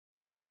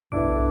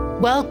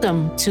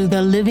Welcome to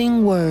the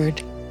Living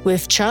Word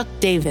with Chuck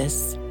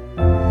Davis.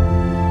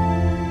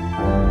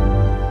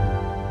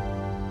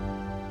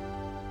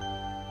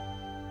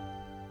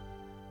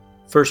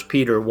 First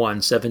Peter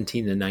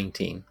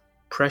 1:17-19,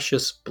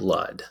 precious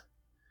blood.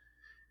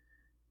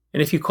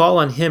 And if you call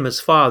on him as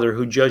Father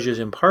who judges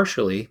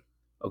impartially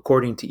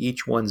according to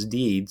each one's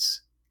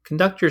deeds,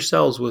 conduct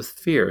yourselves with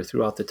fear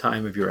throughout the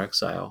time of your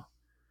exile,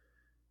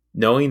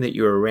 knowing that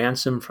you are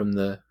ransomed from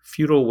the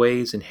futile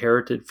ways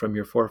inherited from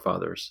your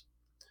forefathers,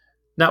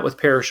 not with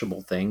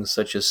perishable things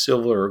such as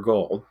silver or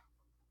gold,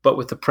 but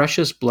with the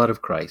precious blood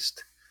of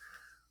Christ,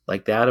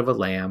 like that of a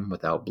lamb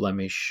without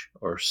blemish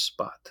or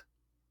spot.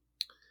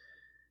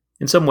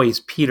 In some ways,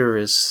 Peter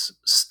is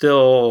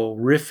still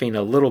riffing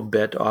a little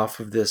bit off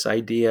of this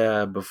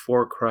idea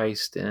before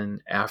Christ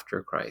and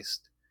after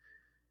Christ.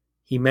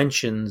 He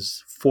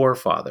mentions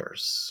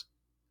forefathers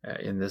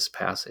in this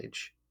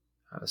passage,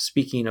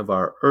 speaking of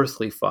our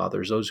earthly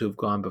fathers, those who have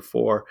gone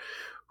before,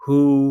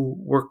 who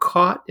were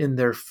caught in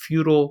their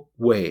futile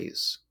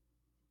ways.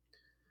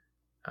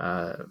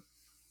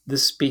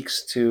 This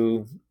speaks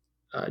to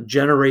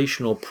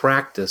generational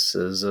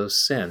practices of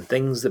sin,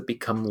 things that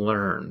become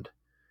learned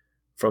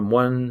from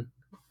one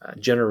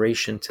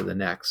generation to the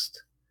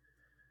next.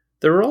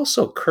 There are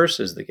also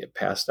curses that get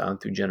passed on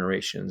through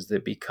generations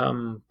that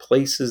become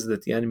places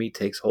that the enemy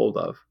takes hold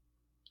of.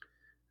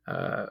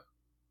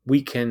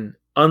 We can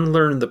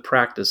unlearn the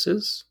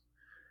practices,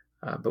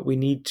 but we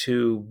need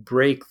to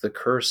break the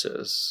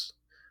curses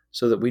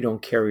so that we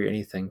don't carry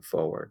anything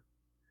forward.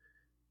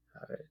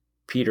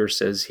 Peter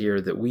says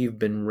here that we've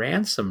been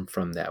ransomed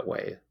from that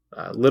way,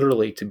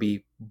 literally to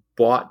be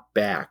bought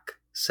back,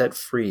 set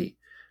free.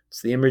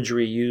 It's the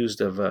imagery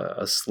used of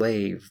a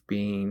slave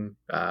being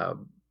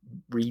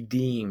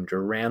redeemed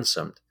or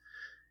ransomed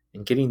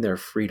and getting their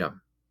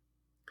freedom.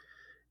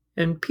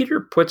 And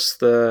Peter puts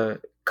the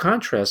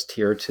contrast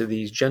here to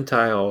these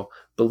Gentile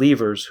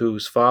believers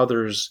whose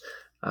fathers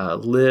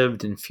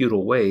lived in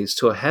futile ways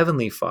to a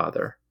heavenly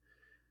Father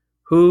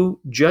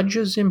who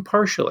judges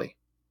impartially.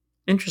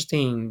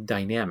 Interesting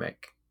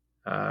dynamic.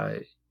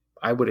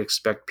 I would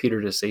expect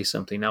Peter to say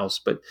something else,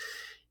 but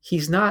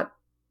he's not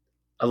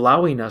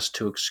allowing us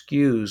to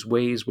excuse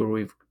ways where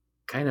we've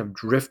kind of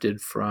drifted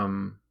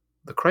from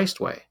the Christ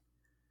way.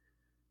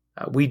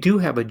 We do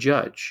have a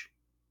judge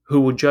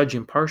who will judge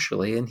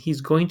impartially, and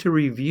he's going to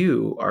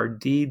review our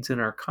deeds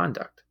and our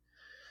conduct.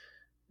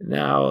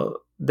 Now,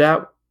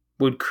 that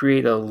would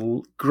create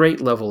a great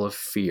level of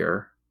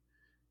fear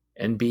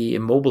and be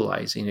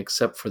immobilizing,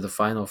 except for the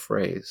final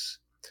phrase,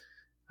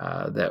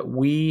 that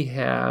we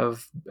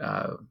have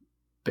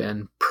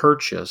been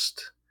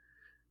purchased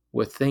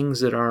with things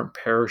that aren't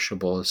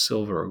perishable as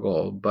silver or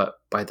gold,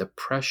 but by the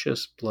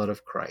precious blood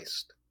of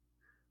Christ,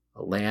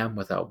 a lamb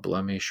without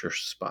blemish or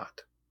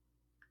spot.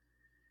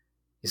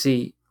 You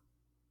see,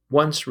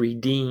 once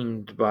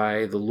redeemed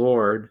by the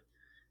Lord,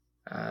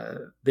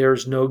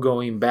 there's no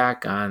going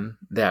back on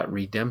that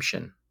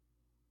redemption.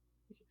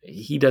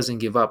 He doesn't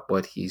give up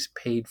what he's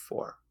paid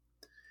for,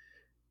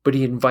 but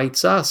he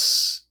invites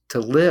us to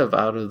live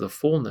out of the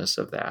fullness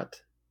of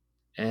that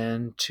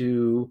and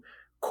to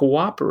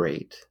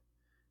cooperate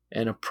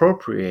and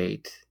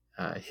appropriate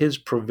his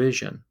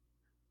provision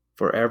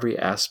for every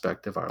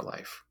aspect of our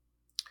life.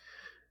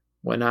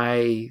 When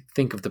I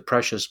think of the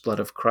precious blood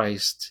of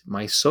Christ,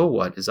 my so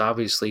what is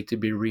obviously to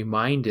be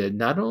reminded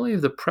not only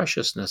of the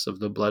preciousness of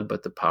the blood,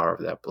 but the power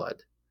of that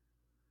blood.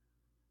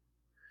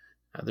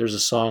 There's a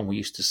song we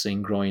used to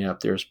sing growing up.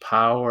 There's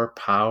power,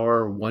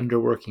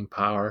 wonder-working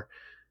power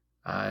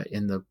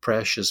in the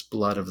precious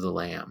blood of the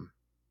Lamb.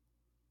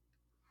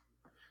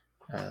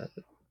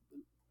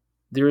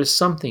 There is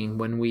something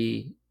when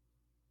we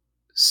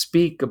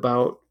speak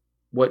about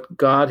what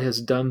God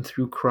has done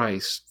through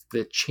Christ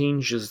that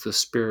changes the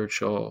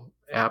spiritual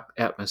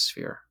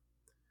atmosphere.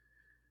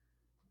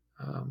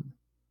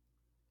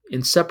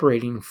 In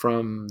separating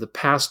from the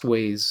past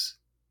ways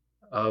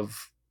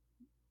of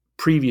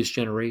previous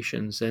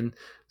generations and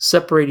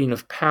separating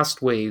of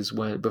past ways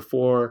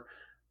before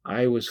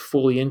I was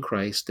fully in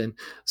Christ, and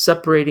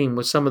separating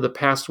with some of the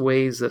past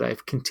ways that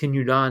I've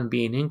continued on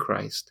being in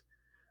Christ,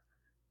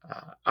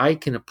 I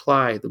can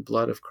apply the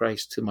blood of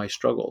Christ to my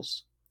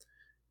struggles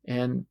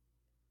and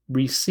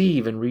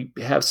receive and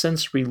have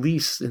sense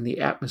release in the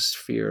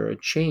atmosphere, a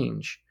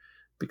change,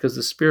 because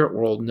the spirit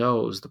world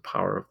knows the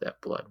power of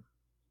that blood.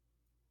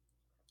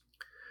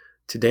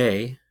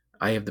 Today,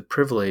 I have the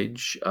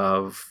privilege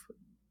of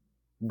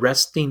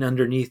resting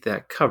underneath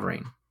that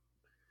covering.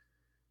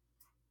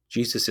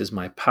 Jesus is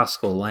my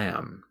Paschal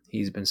Lamb.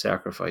 He's been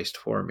sacrificed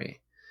for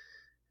me.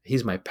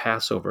 He's my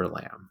Passover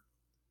Lamb.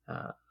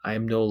 I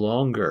am no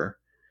longer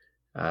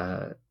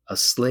a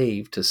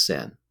slave to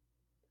sin.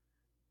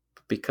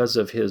 Because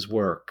of his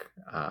work,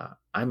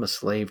 I'm a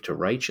slave to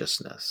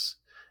righteousness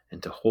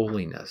and to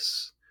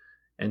holiness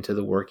and to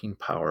the working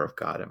power of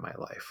God in my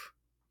life.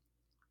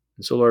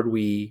 And so, Lord,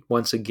 we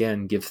once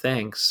again give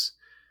thanks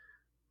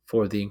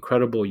for the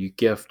incredible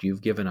gift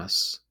you've given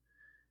us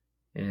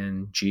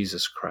in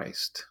Jesus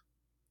Christ.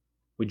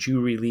 Would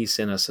you release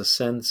in us a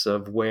sense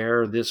of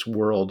where this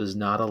world is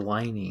not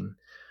aligning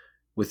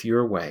with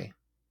your way?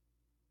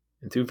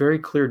 And through very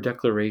clear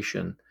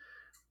declaration,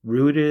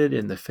 rooted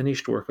in the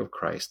finished work of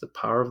Christ, the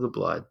power of the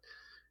blood,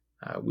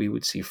 we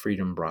would see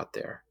freedom brought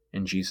there.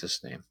 In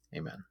Jesus' name,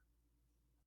 amen.